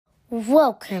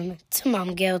Welcome to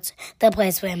Mum Guilt, the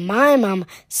place where my mum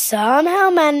somehow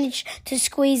managed to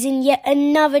squeeze in yet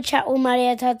another chat with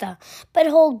Maria Tata. But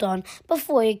hold on,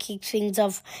 before you kick things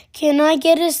off, can I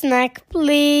get a snack,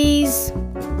 please?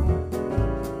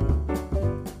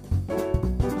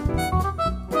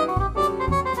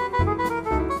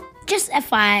 Just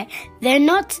FYI, they're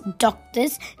not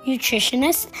doctors,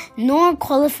 nutritionists, nor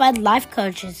qualified life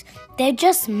coaches. They're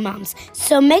just mums.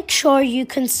 So make sure you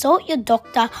consult your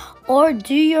doctor or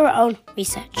do your own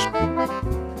research.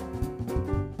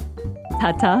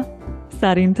 Tata,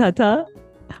 Sarin Tata,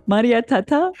 Maria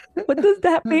Tata. What does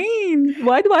that mean?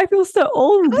 Why do I feel so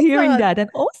old hearing that? And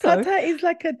also, Tata is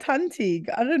like a tanti.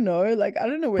 I don't know. I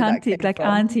don't know where that came like from.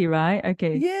 auntie, right?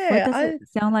 Okay. Yeah, Why does it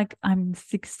sound like I'm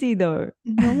 60 though?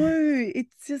 No,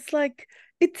 it's just like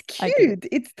it's cute. Okay.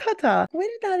 It's Tata. Where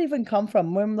did that even come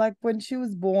from? When she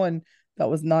was born, that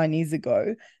was 9 years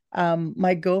ago.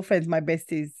 My girlfriends, my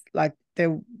besties,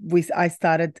 I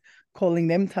started calling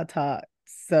them Tata.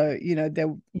 So,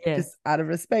 they're Yes. just out of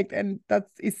respect, and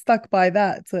it's stuck by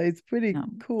that. So it's pretty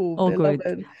cool. All They good.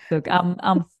 love it. Look,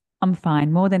 I'm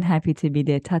fine. More than happy to be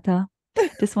there, Tata.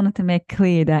 Just wanted to make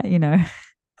clear that,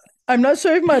 I'm not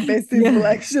sure if my besties will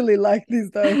actually like this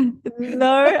though.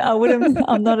 No, I wouldn't.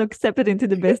 I'm not accepted into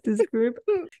the besties group.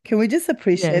 Can we just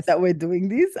appreciate Yes. that we're doing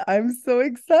this? I'm so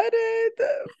excited.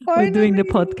 We're doing the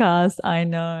Finally. podcast. I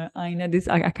know this.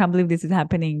 I can't believe this is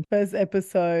happening. First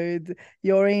episode.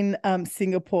 You're in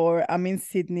Singapore. I'm in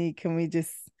Sydney. Can we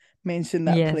just mention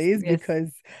that, Yes, please? yes.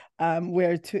 Because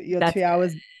you're That's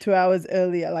 2 hours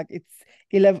earlier. Like it's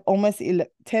 11, almost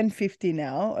 10:50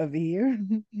 now over here.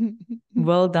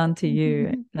 well done to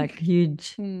you. Like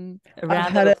huge I've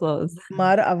round had of applause.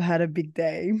 Mara, I've had a big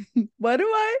day. What do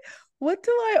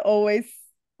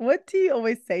you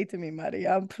always say to me,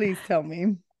 Maria? Please tell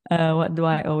me. What do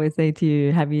I always say to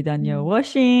you? Have you done your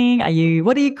washing?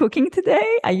 What are you cooking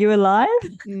today? Are you alive?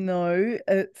 No,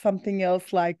 something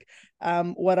else like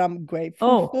what I'm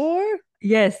grateful for.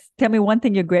 Yes. Tell me one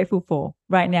thing you're grateful for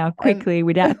right now, quickly,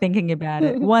 without thinking about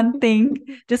it. One thing,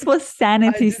 just for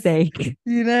sanity's sake.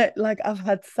 I've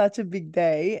had such a big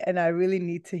day and I really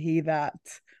need to hear that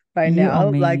right You or now.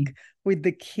 me. Like with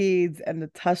the kids and the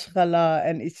tashkala,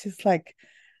 and it's just like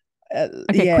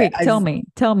Okay, yeah, quick, tell me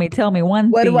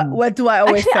one thing. what do I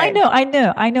always Actually,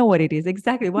 say? I know what it is.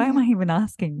 Exactly. Why am I even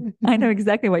asking? I know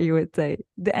exactly what you would say.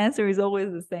 The answer is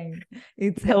always the same.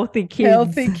 It's healthy kids.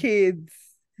 Healthy kids.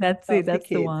 That's it. That's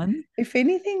the one. If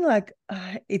anything,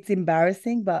 it's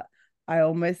embarrassing, but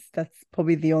that's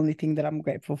probably the only thing that I'm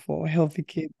grateful for. Healthy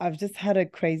kids. I've just had a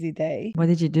crazy day. What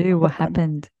did you do? What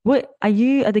happened? Are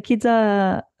the kids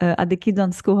on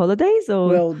school holidays or?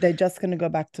 Well, they're just gonna go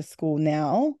back to school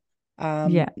now,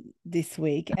 Yeah. this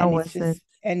week, How and was it?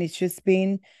 it's just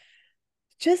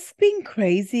been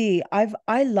crazy.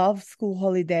 I love school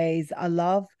holidays. I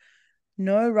love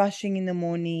no rushing in the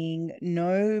morning,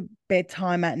 no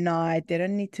bedtime at night. They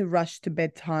don't need to rush to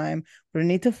bedtime. We don't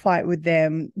need to fight with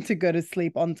them to go to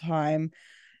sleep on time.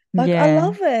 I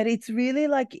love it. It's really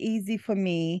easy for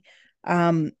me.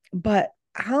 But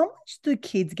how much do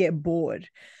kids get bored?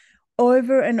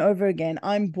 Over and over again,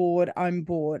 I'm bored, I'm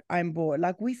bored, I'm bored.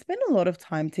 We spend a lot of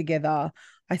time together.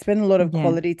 I spend a lot of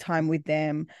quality time with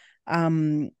them.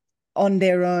 On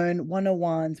their own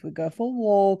one-on-ones. We go for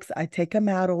walks. I take them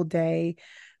out all day.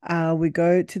 We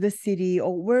go to the city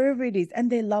or wherever it is, and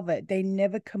they love it. They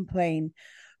never complain.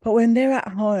 But when they're at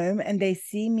home and they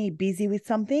see me busy with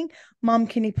something, Mom,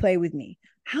 can you play with me?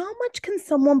 How much can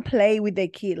someone play with their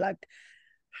kid?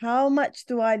 How much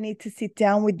do I need to sit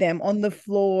down with them on the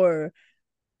floor?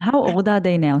 How old are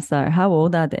they now, sir? How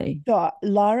old are they? So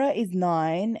Lara is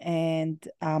 9 and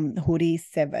Huri is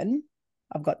 7.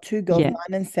 I've got two girls, 9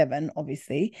 and 7,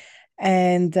 obviously.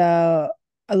 And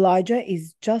Elijah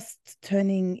is just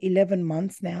turning 11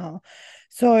 months now.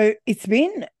 So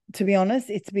to be honest,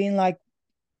 it's been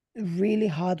really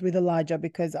hard with Elijah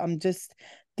because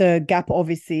the gap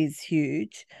obviously is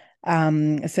huge.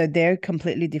 So they're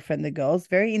completely different, the girls,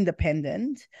 very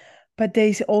independent, but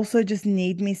they also just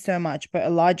need me so much. But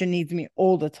Elijah needs me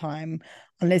all the time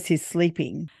unless he's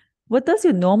sleeping. What does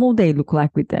your normal day look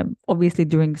like with them? Obviously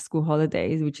during school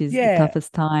holidays, which is the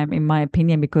toughest time in my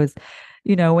opinion, because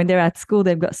when they're at school,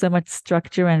 they've got so much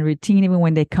structure and routine. Even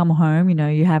when they come home,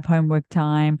 you have homework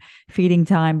time, feeding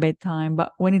time, bedtime.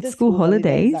 But when it's school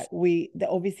holidays,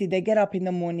 obviously they get up in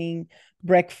the morning,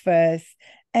 breakfast,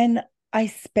 and I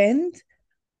spend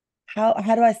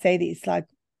how do I say this?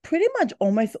 Pretty much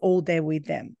almost all day with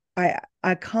them.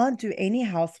 I can't do any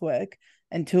housework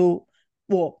until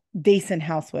decent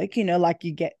housework, like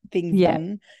you get things Yeah.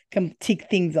 done, can tick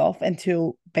things off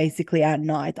until basically at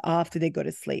night after they go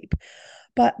to sleep.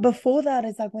 But before that,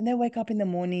 it's like when they wake up in the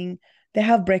morning, they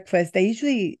have breakfast. They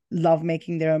usually love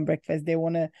making their own breakfast.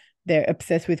 They're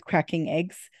obsessed with cracking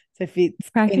eggs. So if it's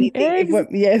Cracking anything, eggs.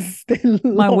 yes, they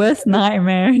My love worst it.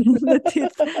 nightmare.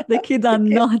 The kids are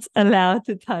not allowed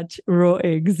to touch raw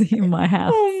eggs in my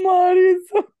house. Oh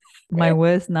my, My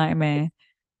worst nightmare.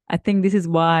 I think this is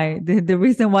why the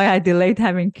reason why I delayed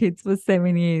having kids for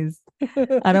 7 years.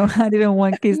 I didn't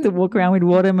want kids to walk around with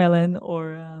watermelon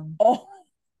or oh,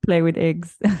 play with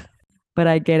eggs. But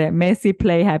I get it. Messy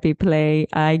play, happy play.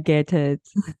 I get it.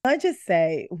 I just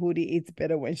say Woody eats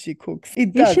better when she cooks.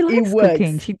 It Yeah, does. she It likes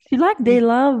cooking. works. She like they You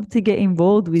love to get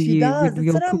involved with She you does. with That's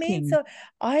your what I mean. cooking. So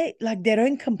I like they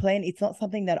don't complain. It's not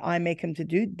something that I make them to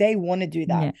do. They want to do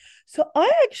that. Yeah. So I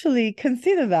actually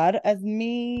consider that as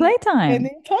me Playtime.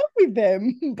 spending time with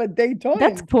them, but they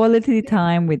That's don't. quality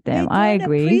time with They them. I don't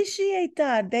agree. appreciate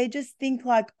that. They just think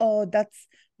like, oh, that's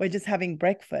we're just having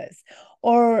breakfast.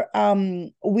 Or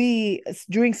we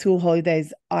during school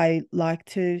holidays, I like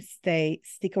to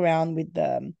stick around with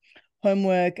the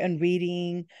homework and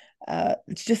reading,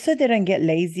 just so they don't get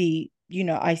lazy.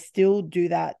 I still do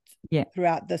that Yeah.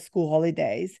 throughout the school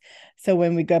holidays. So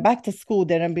when we go back to school,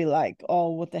 they don't be like,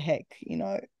 oh, what the heck,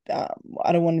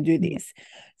 I don't want to do Yeah. this.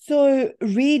 So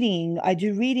reading, I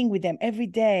do reading with them every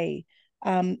day.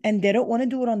 And they don't want to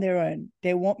do it on their own.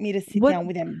 They want me to sit What down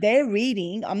with them. They're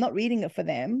reading. I'm not reading it for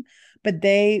them, but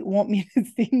they want me to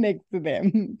sit next to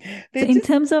them. So They're in just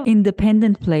terms of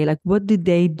independent play, like what do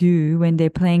they do when they're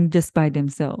playing just by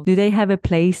themselves? Do they have a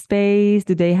play space?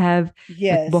 Do they have like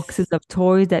yes. boxes of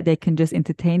toys that they can just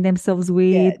entertain themselves Yeah,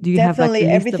 with? Do you have like a definitely.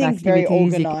 list of Everything's very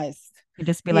activities organized. you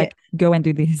just be Yeah. like, go and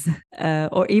do this?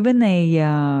 Or even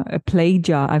a play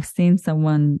jar. I've seen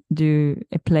someone do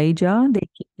a play jar.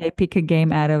 They pick a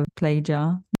game out of play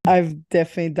jar. I've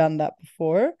definitely done that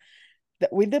before.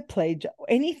 That with the play,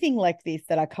 anything like this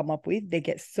that I come up with, they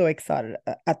get so excited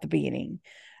at the beginning.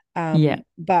 Yeah.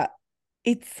 But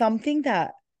it's something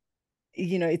that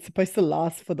it's supposed to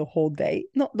last for the whole day.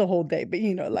 Not the whole day, but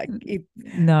like it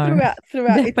No, throughout.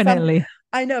 It's some definitely.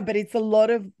 I know, but it's a lot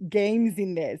of games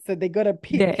in there, so they got to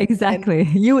Yeah, pick. And exactly.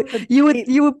 but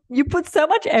You put so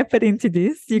much effort into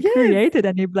this. You yes, created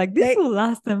and you're like, this they will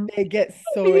last them they get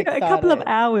so maybe a couple of excited.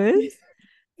 hours.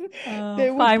 They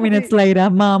would 5 minutes probably later,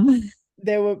 mom.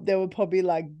 they were probably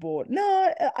like bored.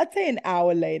 No, I'd say an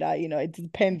hour later. It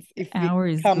depends Hour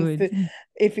is good.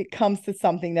 if it comes to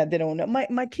something that they don't know.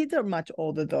 My kids are much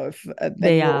older though than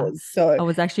They are. yours, so I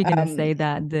was actually going to say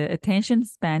that the attention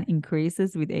span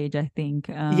increases with age, I think.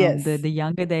 The yes,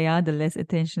 younger they are, the less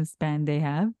attention span they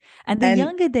have. And the and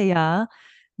younger they are,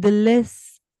 the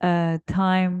less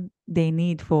time they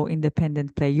need for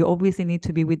independent play. You obviously need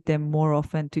to be with them more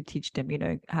often to teach them,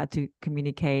 how to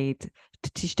communicate,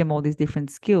 to teach them all these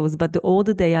different skills. But the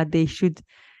older they are, they should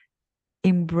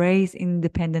embrace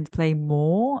independent play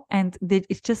more, and they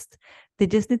just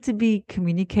need to be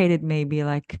communicated, maybe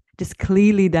like just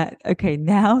clearly that, okay,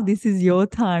 now this is your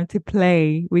time to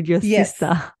play with your yes,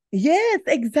 sister. yes,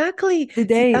 exactly. Did See,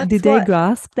 they that's did they what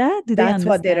grasp that? Do they that's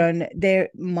what they understand? don't.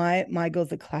 My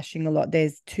girls are clashing a lot. They're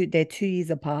 2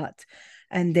 years apart,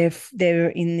 and they're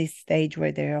in this stage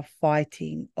where they are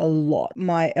fighting a lot.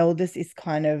 My eldest is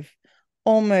kind of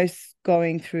almost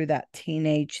going through that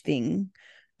teenage thing.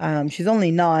 She's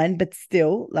only 9, but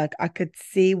still, like I could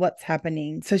see what's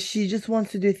happening. So she just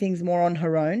wants to do things more on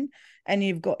her own. And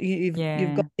you've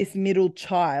Yeah. got this middle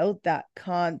child that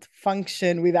can't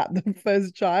function without the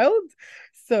first child.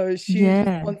 So she just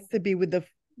Yeah. wants to be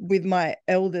with my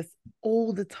eldest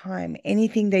all the time.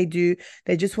 Anything they do,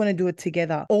 they just want to do it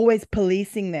together. Always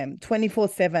policing them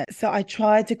 24/7. So I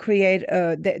try to create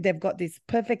they've got this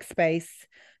perfect space.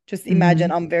 Just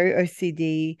imagine Mm-hmm. I'm very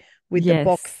OCD with the Yes,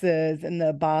 boxes and the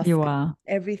you basket, are.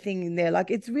 everything in there. Like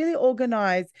it's really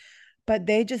organized, but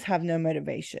they just have no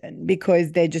motivation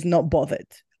because they're just not bothered.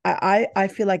 I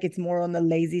feel like it's more on the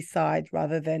lazy side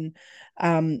rather than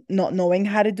not knowing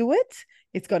how to do it.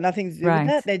 It's got nothing to do with Right.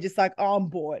 that. They're just like, oh, I'm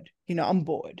bored. I'm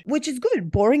bored, which is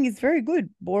good. Boring is very good.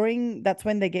 Boring, that's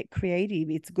when they get creative.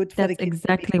 It's good for the That's kids to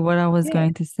be, exactly what I was yeah,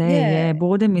 going to say. Yeah, yeah.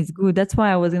 boredom is good. That's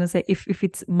why I was going to say if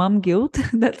it's mom guilt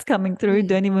that's coming through, Mm.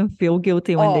 don't even feel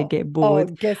guilty when they Oh, get oh,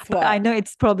 bored. guess But I what? know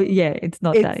it's probably, yeah, it's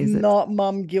not It's that, is it? not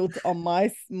mum guilt on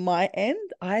my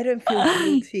end. I don't feel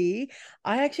guilty.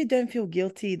 I actually don't feel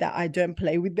guilty that I don't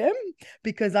play with them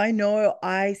because I know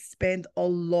I spend a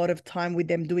lot of time with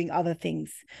them doing other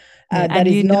things. Yeah, That and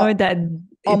is you know not that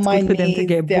on it's my good for them to knees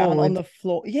get down on bored. the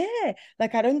floor. Yeah,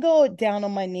 like I don't go down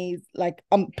on my knees like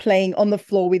I'm playing on the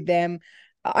floor with them.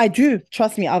 I do.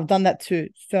 Trust me, I've done that too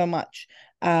so much.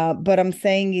 But I'm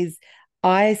saying is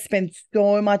I spend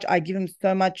so much, I give him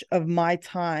so much of my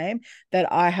time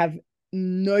that I have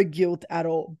no guilt at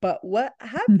all. But what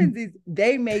happens is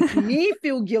they make me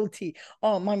feel guilty.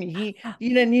 Oh, mommy,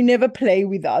 you never play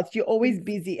with us. You're always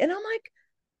busy. And I'm like,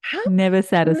 how Never please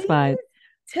satisfied.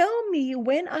 tell me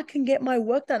when I can get my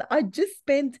work done. I just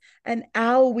spent an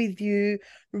hour with you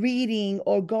reading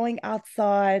or going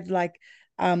outside. Like,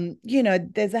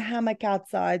 there's a hammock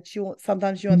outside.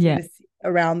 Sometimes she wants me Yeah. to sit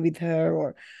around with her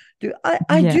or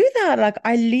I Yeah. do that. Like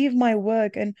I leave my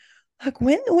work and like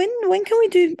when can we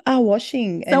do our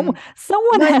washing? And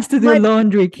Someone my has to do my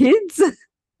laundry, kids.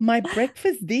 my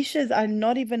breakfast dishes are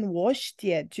not even washed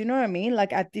yet. Do you know what I mean?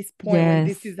 Like at this point when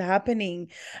this Yes. is happening,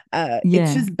 it's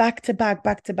Yeah. just back to back,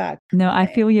 back to back. No, I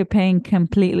feel your pain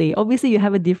completely. Obviously, you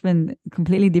have a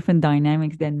completely different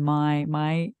dynamics than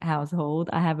my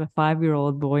household. I have a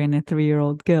 5-year-old boy and a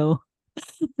 3-year-old girl.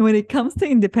 When it comes to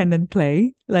independent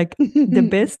play, like the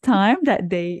best time that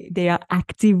they are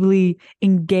actively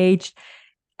engaged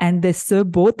and they're so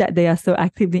bored that they are so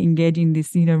actively engaged in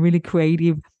this, really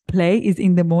creative play is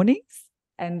in the mornings.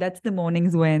 And that's the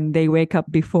mornings when they wake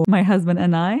up before my husband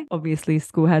and I. Obviously,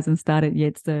 school hasn't started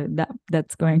yet, so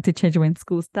that's going to change when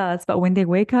school starts. But when they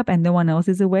wake up and no one else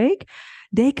is awake,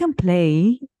 they can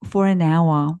play for an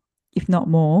hour, if not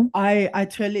more. I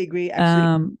totally agree.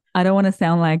 Actually, I don't want to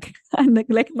sound like I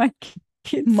neglect my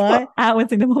kids for my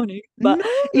hours in the morning, but no,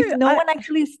 if no I one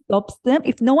actually stops them,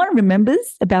 if no one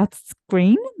remembers about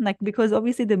screen, like because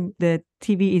obviously the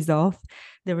TV is off,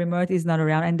 the remote is not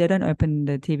around, and they don't open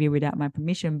the TV without my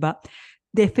permission, but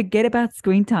they forget about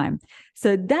screen time.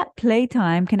 So that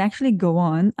playtime can actually go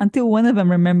on until one of them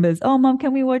remembers, oh, mom,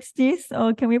 can we watch this?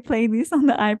 Or can we play this on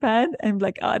the iPad? And I'm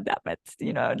like, oh, damn it. The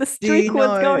do you streak was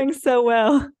know? going so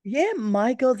well. Yeah,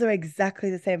 my girls are exactly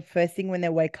the same. First thing when they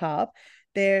wake up,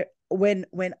 they're when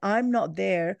I'm not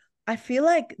there, I feel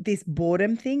like this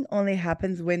boredom thing only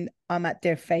happens when I'm at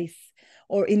their face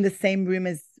or in the same room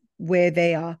as where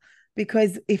they are.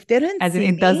 Because if they don't As in, see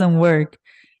it me, doesn't work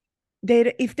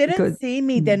if they don't because, see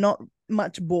me, they're mm, not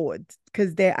much bored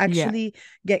because they yeah, actually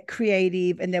get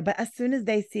creative and they're but as soon as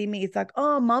they see me, it's like,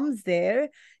 oh, mom's there.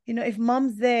 If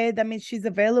mom's there, that means she's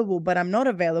available, but I'm not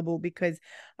available because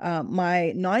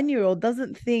my 9-year-old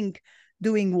doesn't think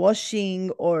doing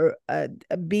washing or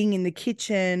being in the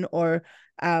kitchen or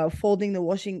folding the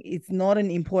washing is not an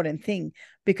important thing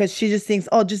because she just thinks,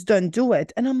 oh, just don't do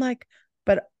it. And I'm like,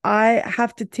 but I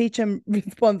have to teach him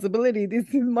responsibility. This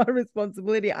is my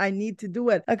responsibility. I need to do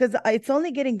it because it's only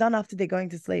getting done after they're going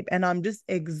to sleep. And I'm just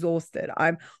exhausted.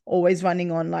 I'm always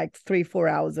running on like 3-4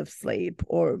 hours of sleep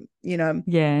or.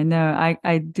 yeah, no,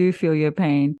 I do feel your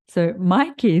pain. So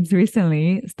my kids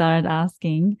recently started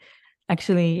asking,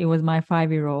 actually, it was my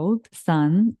 5-year-old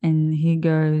son, and he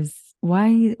goes,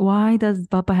 why does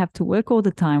Papa have to work all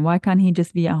the time? Why can't he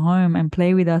just be at home and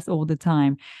play with us all the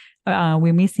time?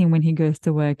 We miss him when he goes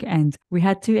to work. And we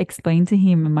had to explain to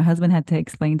him, and my husband had to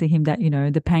explain to him that,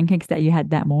 the pancakes that you had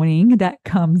that morning, that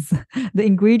comes, the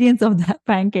ingredients of that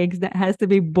pancakes that has to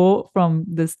be bought from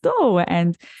the store.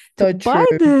 And to So buy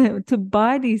true. to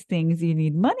buy these things, you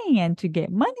need money. And to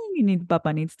get money,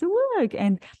 Papa needs to work.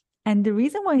 And the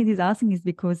reason why he's asking is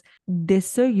because they're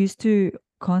so used to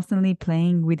constantly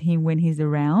playing with him when he's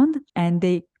around and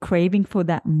they craving for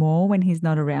that more when he's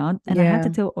not around. And I have to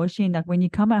Yeah. tell Oshin, like, when you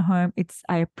come at home,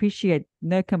 I appreciate,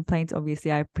 no complaints,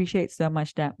 obviously. I appreciate so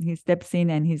much that he steps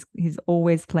in and he's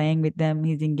always playing with them.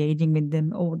 He's engaging with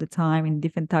them all the time in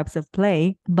different types of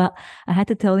play. But I had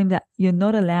to tell him that you're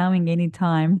not allowing any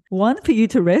time, one, for you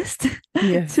to rest,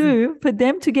 Yes. two, for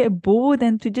them to get bored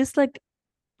and to just like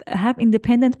have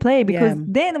independent play, because Yeah.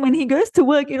 then when he goes to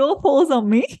work, it all falls on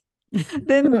me.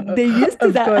 Then they're used to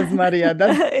Of that course, Maria.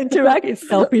 That's interact. It's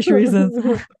selfish reasons.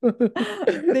 They're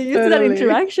used to that totally.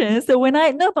 interaction. So when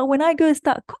I go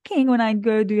start cooking, when I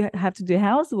go have to do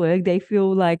housework, they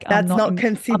feel like That's not I'm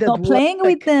considered not playing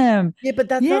with work. them. Yeah, but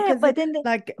that's not Yeah, but considered then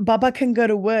like Baba can go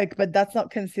to work, but that's not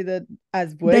considered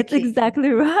as that's working.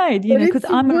 exactly right. But Because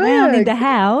it's I'm around in work. the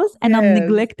house and I'm Yes.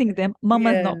 neglecting them.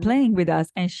 Mama's Yes. not playing with us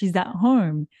and she's at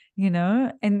home,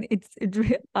 and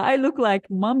I look like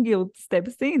mom guilt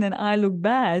steps in and I look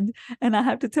bad. And I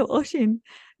have to tell Oshin,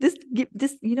 just,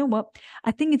 you know what?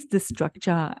 I think it's the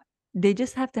structure. They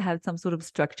just have to have some sort of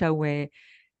structure where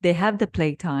they have the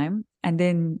playtime and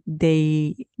then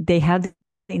they have the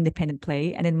independent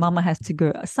play, and then mama has to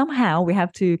go. Somehow I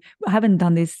haven't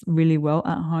done this really well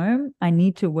at home. I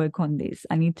need to work on this.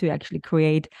 I need to actually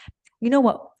create, you know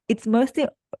what? It's mostly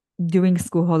during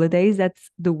school holidays.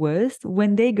 That's the worst.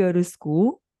 When they go to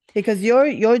school, Because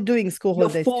you're doing school you're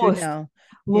holidays too forced. now.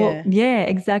 Well, yeah,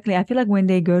 exactly. I feel like when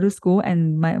they go to school,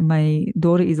 and my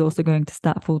daughter is also going to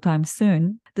start full time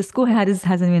soon, the school hasn't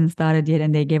even started yet,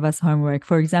 and they gave us homework.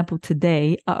 For example,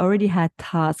 today I already had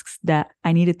tasks that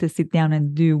I needed to sit down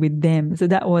and do with them. So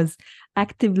that was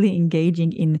actively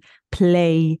engaging in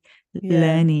play,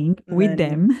 learning with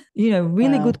them,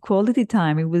 really good quality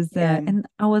time. It was and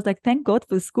I was like, thank God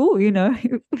for school.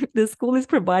 The school is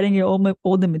providing you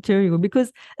all the material,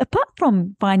 because apart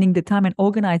from finding the time and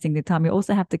organizing the time, you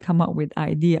also have to come up with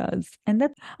ideas, and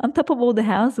that's on top of all the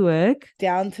housework.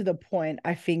 Down to the point,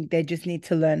 I think they just need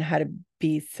to learn how to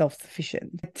be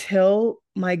self-sufficient. I tell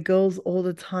my girls all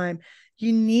the time,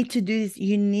 you need to do this,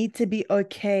 you need to be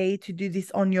okay to do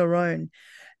this on your own.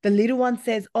 The little one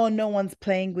says, oh, no one's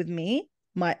playing with me.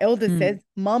 My elder says,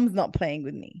 mom's not playing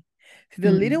with me. So the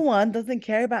little one doesn't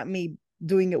care about me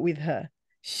doing it with her.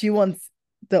 She wants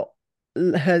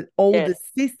her older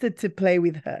sister to play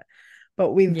with her.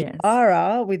 But with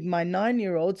Ara, with my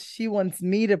 9-year-old, she wants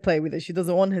me to play with her. She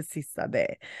doesn't want her sister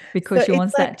there. Because she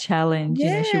wants that challenge. She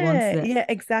wants that. Yeah,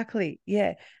 exactly.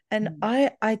 Yeah. And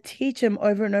I teach them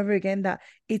over and over again that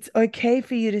it's okay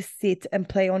for you to sit and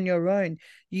play on your own.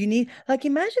 You need, like,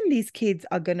 imagine these kids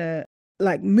are going to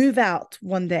like move out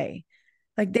one day.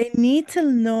 Like, they need to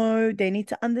know, they need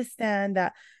to understand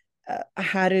that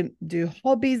how to do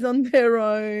hobbies on their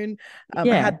own, how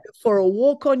to, for a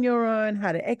walk on your own,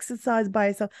 how to exercise by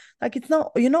yourself. Like,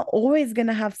 you're not always going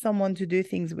to have someone to do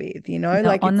things with, No,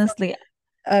 like, honestly,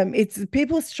 it's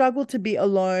people struggle to be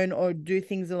alone or do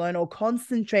things alone or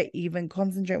concentrate when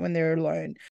they're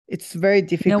alone. It's very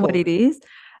difficult. You know what it is?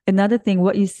 Another thing,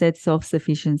 what you said,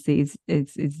 self-sufficiency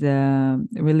is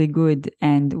really good.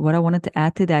 And what I wanted to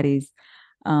add to that is,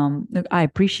 look, I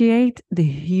appreciate the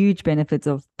huge benefits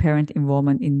of parent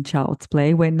involvement in child's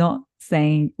play. We're not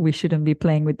saying we shouldn't be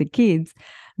playing with the kids,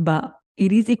 but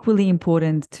it is equally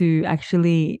important to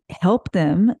actually help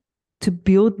them to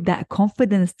build that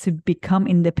confidence to become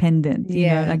independent.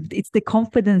 Like, it's the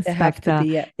confidence factor.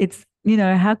 It's,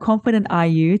 how confident are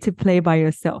you to play by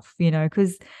yourself,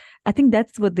 because I think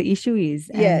that's what the issue is.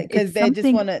 Yeah, because they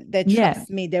just want to, they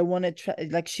trust me. They want to,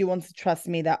 like, she wants to trust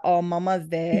me that, oh, mama's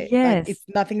there. Yes. Like,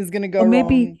 nothing's going to go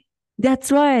wrong.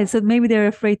 That's right. So maybe they're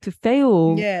afraid to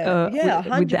fail with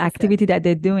the activity that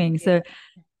they're doing. So,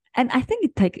 and I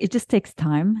think it just takes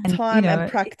time and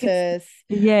and practice.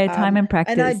 Time and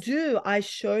practice. And I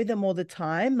show them all the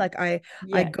time. Like, I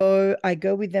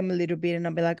go with them a little bit, and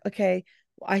I'll be like, okay,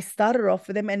 I started off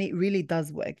with them, and it really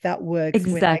does work. That works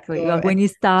exactly. When you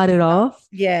started off.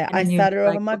 Yeah, I started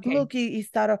off. I'm like, look, you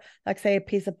start off, like, say, a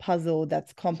piece of puzzle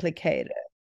that's complicated.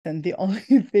 And the only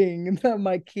thing that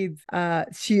my kids,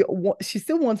 she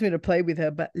still wants me to play with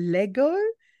her, but Lego.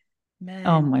 Man,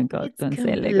 oh my God, don't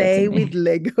say Lego. Play with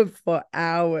Lego for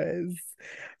hours.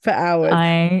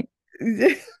 Don't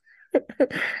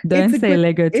say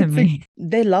Lego to me.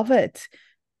 They love it.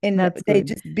 And they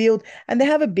just build, and they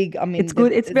have a big, it's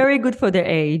good. It's very good for their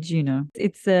age,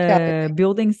 It's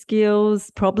building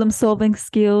skills, problem solving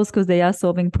skills, because they are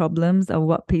solving problems of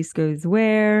what piece goes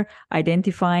where,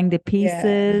 identifying the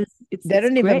pieces. They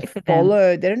don't even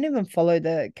follow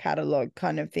the catalog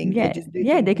kind of thing.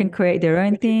 Yeah, they can create their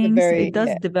own things. It does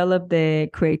develop their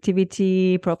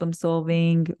creativity, problem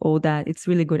solving, all that. It's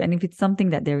really good. And if it's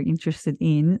something that they're interested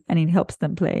in and it helps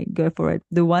them play, go for it.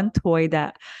 The one toy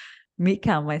that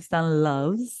Mika, my son,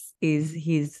 loves is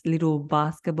his little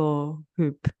basketball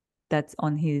hoop that's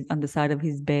on the side of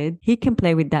his bed. He can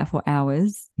play with that for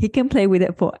hours.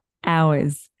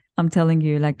 I'm telling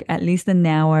you, like, at least an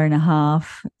hour and a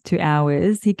half, 2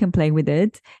 hours, he can play with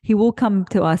it. He will come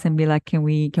to us and be like, can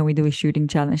we do a shooting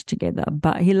challenge together?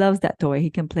 But he loves that toy.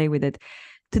 He can play with it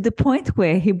to the point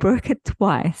where he broke it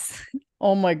twice.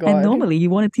 Oh my God. And normally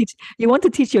you want to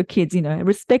teach your kids,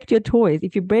 respect your toys.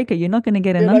 If you break it, you're not going to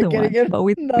get another one. But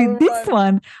with this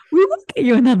one, we will get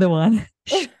you another one.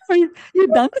 You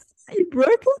done it? You broke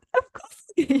it? Of course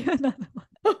you get you another one.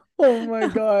 Oh my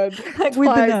God. Like, so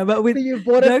you've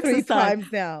bought it 3 times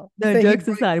now. No, jokes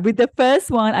aside. With the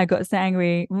first one, I got so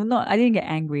angry. Well, no, I didn't get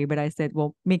angry, but I said,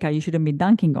 well, Mika, you shouldn't be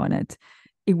dunking on it.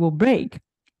 It will break.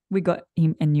 We got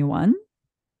him a new one,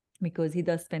 because he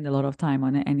does spend a lot of time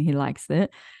on it and he likes it.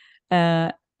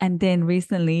 And then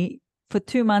recently, for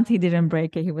 2 months, he didn't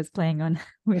break it. He was playing on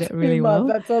with it really well.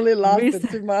 That's only lasted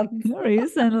 2 months.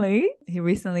 Recently,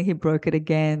 he broke it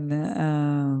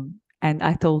again. And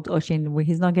I told Oshin, well,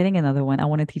 he's not getting another one. I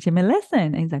want to teach him a lesson.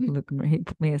 And he's like, look, he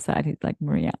put me aside. He's like,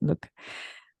 Maria, look,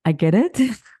 I get it.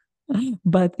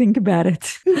 But think about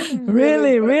it.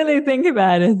 Really think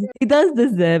about it. He does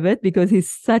deserve it because he's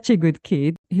such a good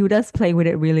kid. He does play with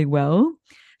it really well.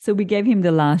 So we gave him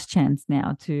the last chance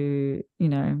now to,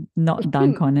 not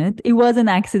dunk on it. It was an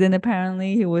accident,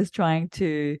 apparently. He was trying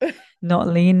to not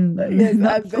lean, Yes,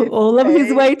 not as put they all of his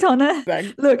say. weight on it.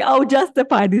 Like, Look, I'll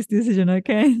justify this decision,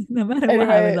 okay? No matter what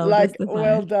happens, I'll justify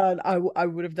well it. done. I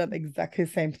would have done exactly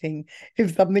the same thing.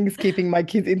 If something is keeping my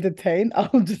kids entertained,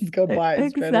 I'll just go buy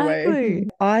it straight away. Exactly.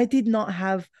 I did not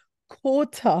have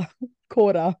quarter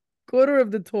quarter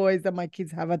of the toys that my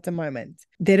kids have at the moment.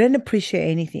 They don't appreciate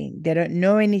anything. They don't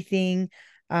know anything,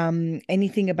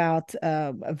 anything about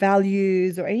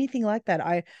values or anything like that.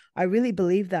 I really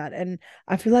believe that, and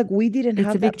I feel like we didn't It's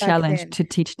have a that big back challenge then. to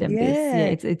teach them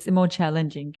this. Yeah, it's more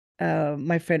challenging.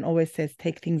 My friend always says,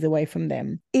 take things away from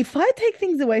them. If I take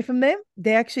things away from them,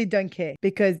 they actually don't care,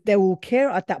 because they will care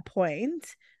at that point,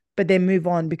 but they move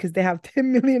on because they have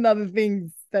 10 million other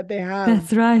things that they have.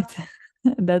 That's right.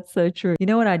 That's so true. You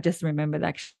know what I just remembered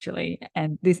actually,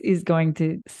 and this is going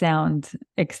to sound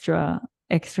extra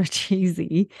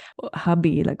cheesy.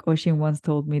 Hubby, like Oshin once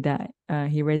told me that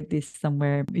he read this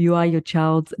somewhere. You are your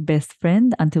child's best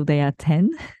friend until they are 10.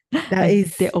 That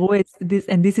is, they always this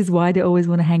is why they always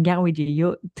want to hang out with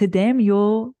you. To them,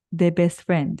 you're their best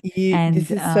friend. And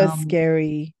this is so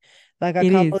scary. Like, I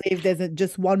can't believe there's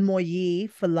just one more year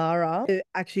for Lara to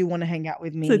actually want to hang out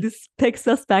with me. So this takes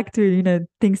us back to,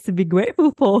 things to be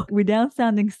grateful for, without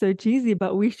sounding so cheesy,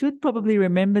 but we should probably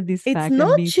remember this fact. It's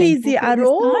not cheesy at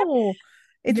all.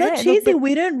 It's not cheesy. Look,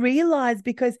 we don't realize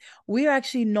because we're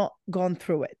actually not gone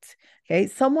through it. Okay.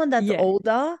 Someone that's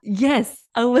older. Yes.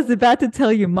 I was about to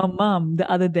tell you, my mom the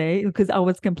other day, because I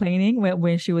was complaining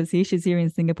when she was here. She's here in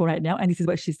Singapore right now. And this is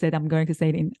what she said. I'm going to say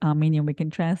it in Armenian. We can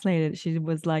translate it. She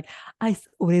was like, Այս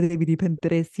օրերը պիտի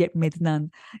փնտրես երբ մեծնան։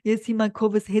 Ես հիմա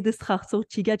քովս հետս խաղացող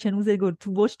չիգա չեն ուզեր գոր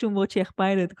դու ոչ դու ոչ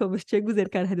եղբայրդ քովս չեք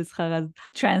ուզեր կար հետս խաղած.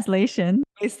 Translation,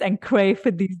 miss and crave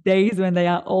for these days when they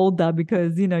are older,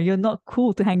 because you're not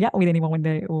cool to hang out with anyone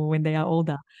when they are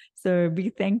older. So be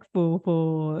thankful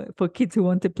for kids who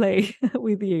want to play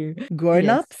with you.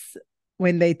 Grown-ups,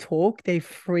 when they talk, they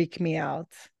freak me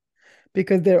out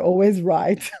because they're always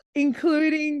right,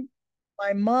 including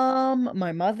my mom,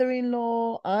 my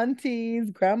mother-in-law, aunties,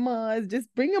 grandmas.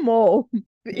 Just bring them all.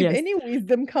 If any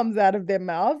wisdom comes out of their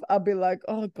mouth, I'll be like,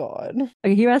 oh God.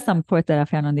 Okay, here are some quotes that I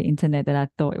found on the internet that I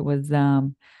thought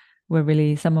were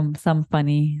really some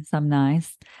funny, some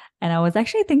nice. And I was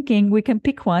actually thinking we can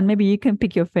pick one. Maybe you can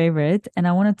pick your favorite. And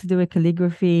I wanted to do a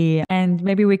calligraphy, and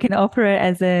maybe we can offer it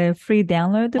as a free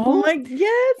downloadable. Oh my,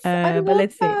 yes. I love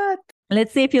that.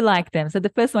 Let's see if you like them. So the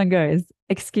first one goes,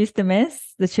 excuse the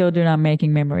mess. The children are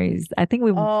making memories. I think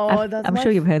I'm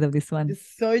sure you've heard of this one.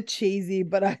 It's so cheesy,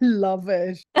 but I love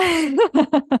it.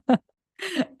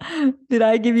 Did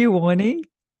I give you warning?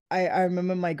 I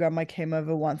remember my grandma came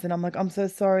over once and I'm like, I'm so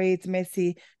sorry, it's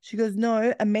messy. She goes,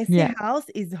 no, a messy house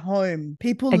is home.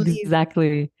 People live.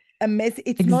 Exactly. A mess.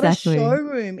 It's not a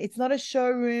showroom. It's not a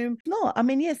showroom. No, I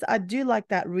mean, yes, I do like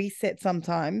that reset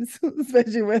sometimes,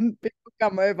 especially when people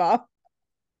come over.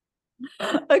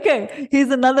 Okay, here's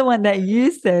another one that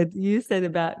you said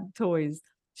about toys.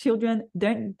 Children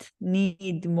don't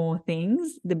need more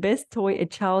things. The best toy a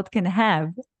child can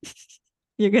have,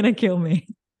 you're gonna kill me,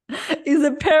 is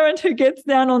a parent who gets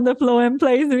down on the floor and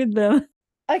plays with them.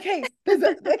 Okay,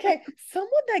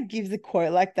 someone that gives a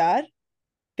quote like that,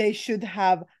 they should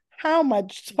have how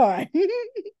much time?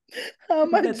 How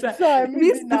much time?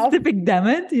 Be specific, damn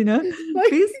it,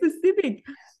 like, be specific.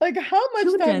 Like, how much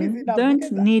Children time is enough?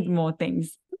 Don't need more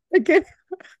things. Okay.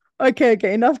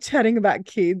 Enough chatting about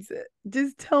kids.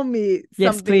 Just tell me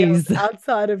something else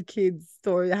outside of kids'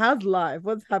 story. How's life?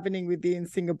 What's happening with you in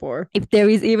Singapore? If there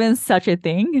is even such a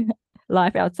thing,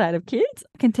 life outside of kids,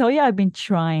 I can tell you I've been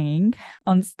trying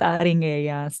on starting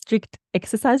a strict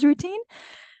exercise routine.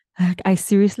 I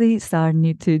seriously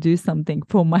need to do something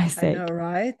for my sake. I know,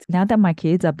 right? Now that my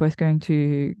kids are both going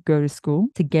to go to school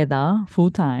together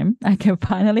full time, I can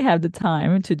finally have the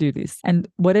time to do this. And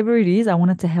whatever it is, I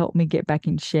want it to help me get back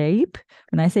in shape.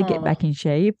 When I say get back in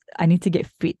shape, I need to get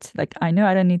fit. Like, I know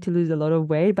I don't need to lose a lot of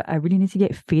weight, but I really need to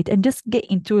get fit and just get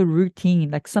into a routine,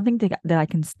 like something that I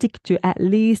can stick to at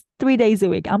least 3 days a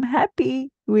week. I'm happy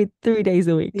with 3 days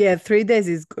a week. Yeah, 3 days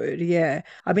is good. Yeah.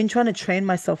 I've been trying to train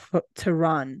myself to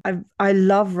run. I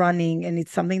love running, and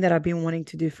it's something that I've been wanting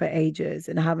to do for ages,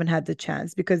 and I haven't had the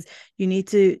chance because you need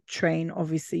to train.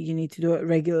 Obviously, you need to do it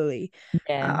regularly.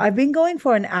 Yeah. I've been going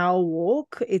for an hour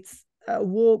walk. It's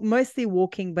mostly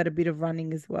walking, but a bit of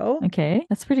running as well. Okay,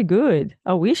 that's pretty good.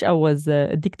 I wish I was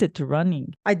addicted to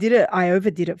running. I did it. I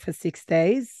overdid it for 6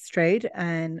 days straight,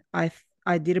 and I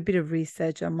did a bit of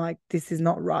research. I'm like, this is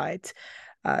not right.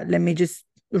 Let me just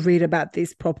read about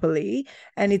this properly,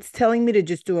 and it's telling me to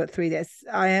just do it 3 days.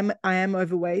 I am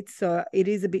overweight, so it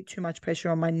is a bit too much pressure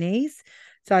on my knees.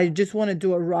 So I just want to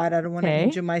do it right. I don't want to Okay.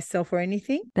 injure myself or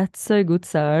anything. That's so good,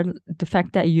 Sarah. The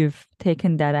fact that you've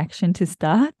taken that action to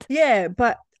start. Yeah,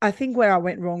 but I think where I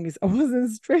went wrong is I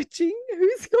wasn't stretching.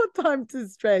 Who's got time to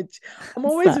stretch? I'm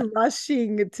always So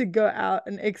rushing to go out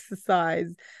and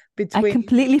exercise I between.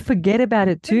 completely forget about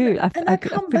it too. And I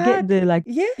come forget back. the like,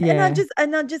 Yeah, yeah.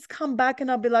 and I just come back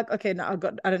and I'll be like, okay, no,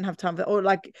 I don't have time for, or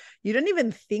like you don't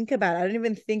even think about it. I don't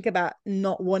even think about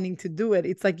not wanting to do it.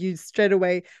 It's like you straight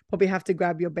away probably have to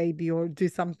grab your baby or do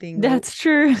something. That's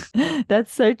true.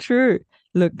 That's so true.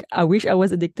 Look, I wish I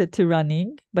was addicted to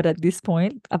running, but at this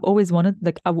point, I've always wanted,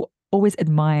 like, always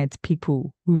admired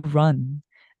people who run.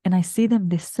 And I see them,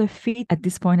 they're so fit. At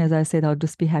this point, as I said, I'll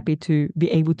just be happy to be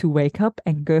able to wake up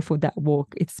and go for that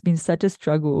walk. It's been such a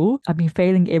struggle. I've been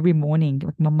failing every morning.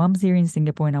 Like my mom's here in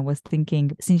Singapore, and I was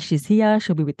thinking, since she's here,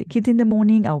 she'll be with the kids in the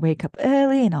morning. I'll wake up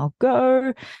early and I'll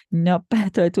go. Nope,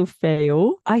 total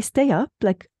fail. I stay up,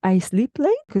 like I sleep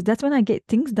late because that's when I get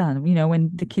things done,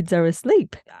 when the kids are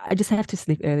asleep. I just have to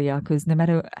sleep earlier because no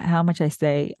matter how much I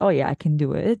say, oh yeah, I can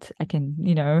do it. I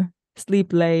can,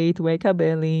 sleep late, wake up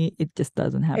early. It just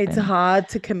doesn't It's happen. hard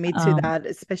to commit to Um, that,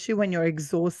 especially when you're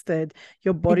exhausted.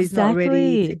 Your body's not ready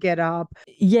to exactly. get up.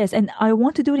 Yes, and I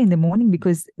want to do it in the morning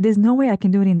because there's no way I can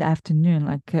do it in the afternoon.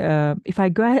 Like if I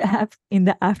go have in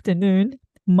the afternoon,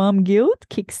 mom guilt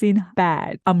kicks in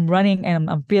bad. I'm running and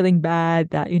I'm feeling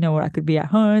bad that, I could be at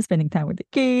home spending time with the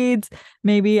kids.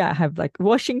 Maybe I have like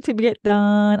washing to get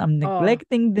done. I'm Oh,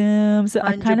 neglecting them. So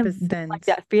I kind of don't like 100%.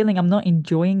 that feeling. I'm not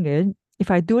enjoying it. If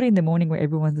I do it in the morning where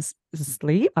everyone's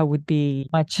asleep, I would be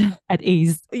much at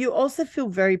ease. You also feel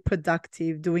very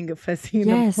productive doing it first thing in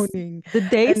the Yes, morning. the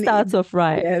day And starts off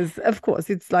right. yes, of course,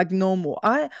 it's like normal.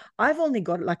 I've only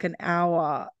got like an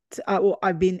hour. Well,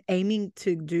 I've been aiming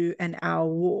to do an hour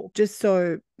walk just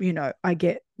so I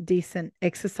get decent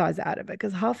exercise out of it,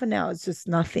 because half an hour is just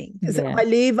nothing. So Yeah.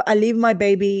 I leave my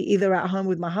baby either at home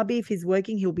with my hubby. If he's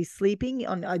working, he'll be sleeping.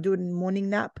 I do it in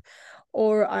morning nap,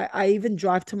 or I even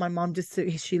drive to my mom just to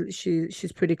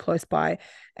she's pretty close by,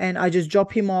 and I just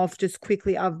drop him off just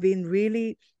quickly. I've been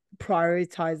really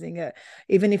prioritizing it.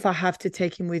 Even if I have to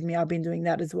take him with me, I've been doing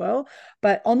that as well.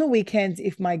 But on the weekends,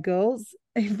 if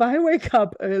I wake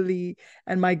up early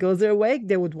and my girls are awake,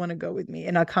 they would want to go with me,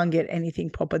 and I can't get anything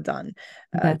proper done.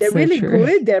 That's They're so really true.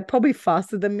 good. They're probably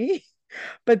faster than me,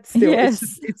 but still, it's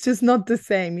just Yes. it's just not the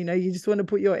same. You just want to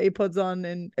put your AirPods on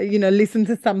and listen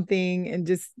to something and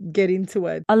just get into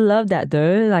it. I love that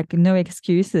though. Like no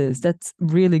excuses. That's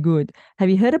really good. Have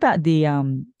you heard about the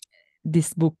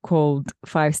this book called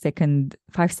Five Second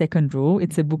Rule?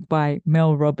 It's a book by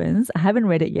Mel Robbins. I haven't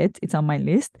read it yet. It's on my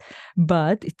list,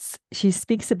 but she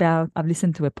speaks about, I've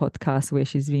listened to a podcast where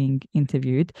she's being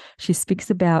interviewed. She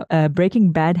speaks about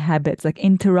breaking bad habits, like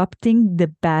interrupting the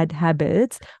bad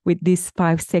habits with this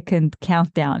 5 second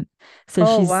countdown. So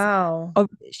Oh, wow.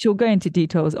 she'll go into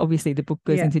details. Obviously, the book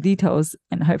goes Yeah. into details,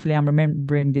 and hopefully, I'm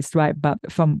remembering this right. But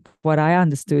from what I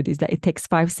understood, is that it takes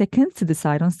 5 seconds to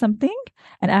decide on something,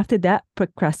 and after that,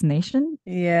 procrastination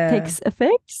Yeah. takes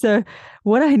effect. So,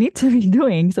 what I need to be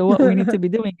doing, so what we need to be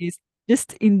doing is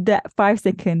just in that 5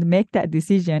 second, make that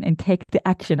decision and take the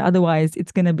action. Otherwise,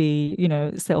 it's gonna be,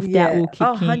 self-doubt Yeah. will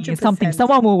Oh, kick in. %.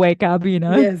 Someone will wake up.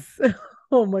 Yes.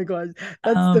 Oh my gosh.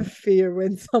 That's the Um, fear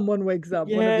when someone wakes up.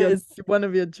 yes. One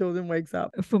of your children wakes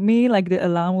up. For me, like the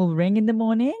alarm will ring in the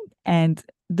morning, and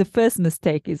the first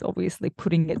mistake is obviously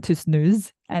putting it to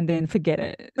snooze and then forget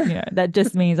it. That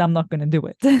just means I'm not going to do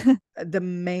it. The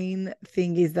main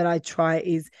thing is that I try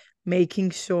is making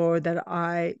sure that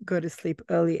I go to sleep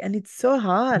early, and it's so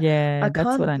hard. I Yeah,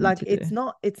 that's what can't, I need like, to do.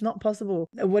 it's not possible.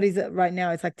 What is it right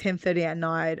now? It's like 10:30 at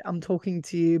night. I'm talking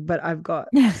to you, but I've got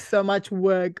so much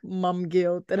work, mum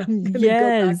guilt that I'm gonna go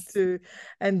back Yes. to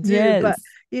and do. But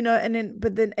Yes.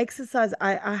 and then exercise,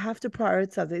 I have to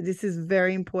prioritize it. This is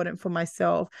very important for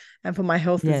myself and for my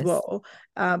health as Yes. well.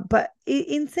 But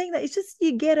in saying that, it's just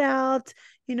you get out,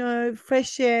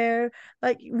 fresh air.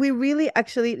 Like, we really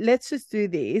actually, let's just do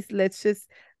this. Let's just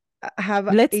have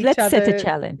each Let's set a other,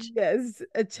 challenge. yes,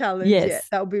 a challenge. Yeah, Yes.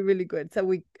 that would be really good. So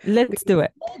we Let's do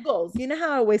it. small goals. You know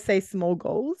how I always say small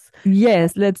goals?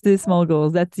 Yes, let's do small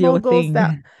goals. That's Small your goals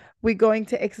that thing. we're going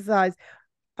to exercise.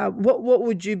 What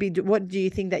would you be what do you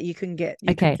think that you can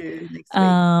Okay. do next week?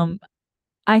 Um,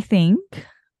 I think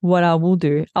what I will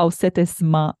do, I'll set a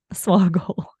small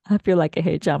goal. I feel like a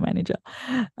HR manager.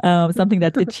 Something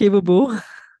that's achievable.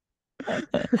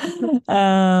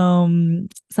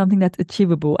 Something that's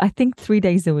achievable. I think 3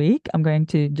 days a week. I'm going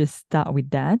to just start with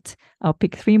that. I'll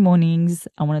pick 3 mornings.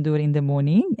 I want to do it in the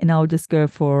morning, and I'll just go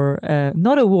for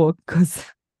not a walk, because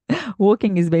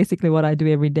walking is basically what I do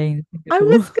every day in I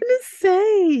Singapore. was gonna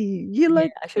say, you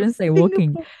like I shouldn't say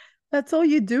walking. Singapore. That's all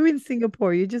you do in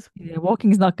Singapore. You just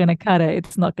Walking is not going to cut it.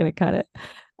 It's not going to cut it.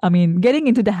 I mean, getting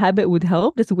into the habit would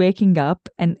help, just waking up.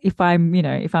 And if I'm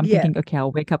thinking, okay,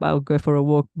 I'll wake up, I'll go for a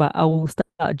walk, but I will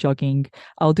start jogging.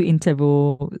 I'll do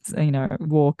intervals,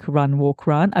 walk,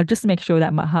 run. I'll just make sure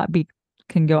that my heartbeat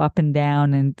can go up and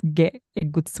down and get a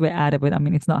good sweat out of it. I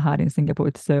mean, it's not hard in Singapore.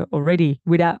 It's so already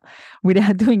without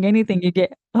doing anything, you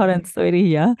get hot and sweaty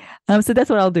here. So that's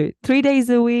what I'll do. 3 days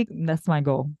a week. That's my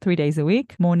goal. 3 days a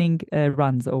week, morning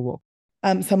runs or walk.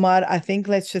 Samad, I think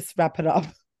let's just wrap it up.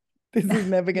 This is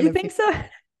never going to You think so?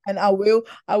 And I will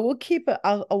keep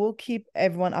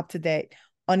everyone up to date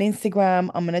on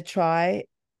Instagram. I'm going to try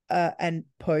and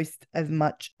post as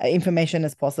much information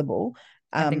as possible.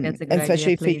 I think that's a good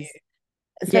especially idea, for you,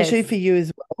 especially for you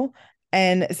as well.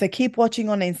 And so keep watching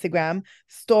on Instagram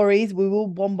stories. We will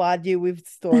bombard you with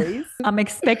stories. I'm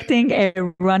expecting a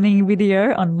running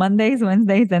video on Mondays,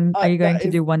 Wednesdays, and are you going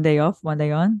to do one day off, one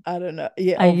day on? I don't know.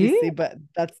 Yeah, are obviously, you? But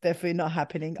that's definitely not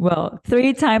happening. Well,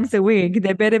 3 times a week,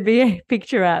 there better be a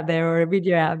picture out there or a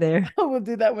video out there. I will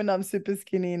do that when I'm super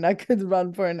skinny and I could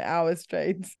run for an hour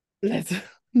straight. Let's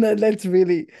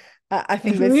really. I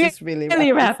think let's just really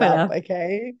wrap it up.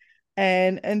 Okay.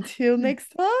 And until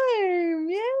next time,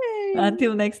 yay!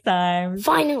 Until next time.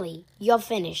 Finally, you're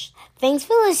finished. Thanks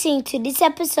for listening to this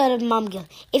episode of Mum Guilt.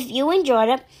 If you enjoyed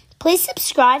it, please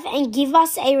subscribe and give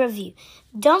us a review.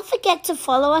 Don't forget to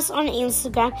follow us on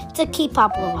Instagram to keep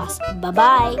up with us.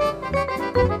 Bye-bye.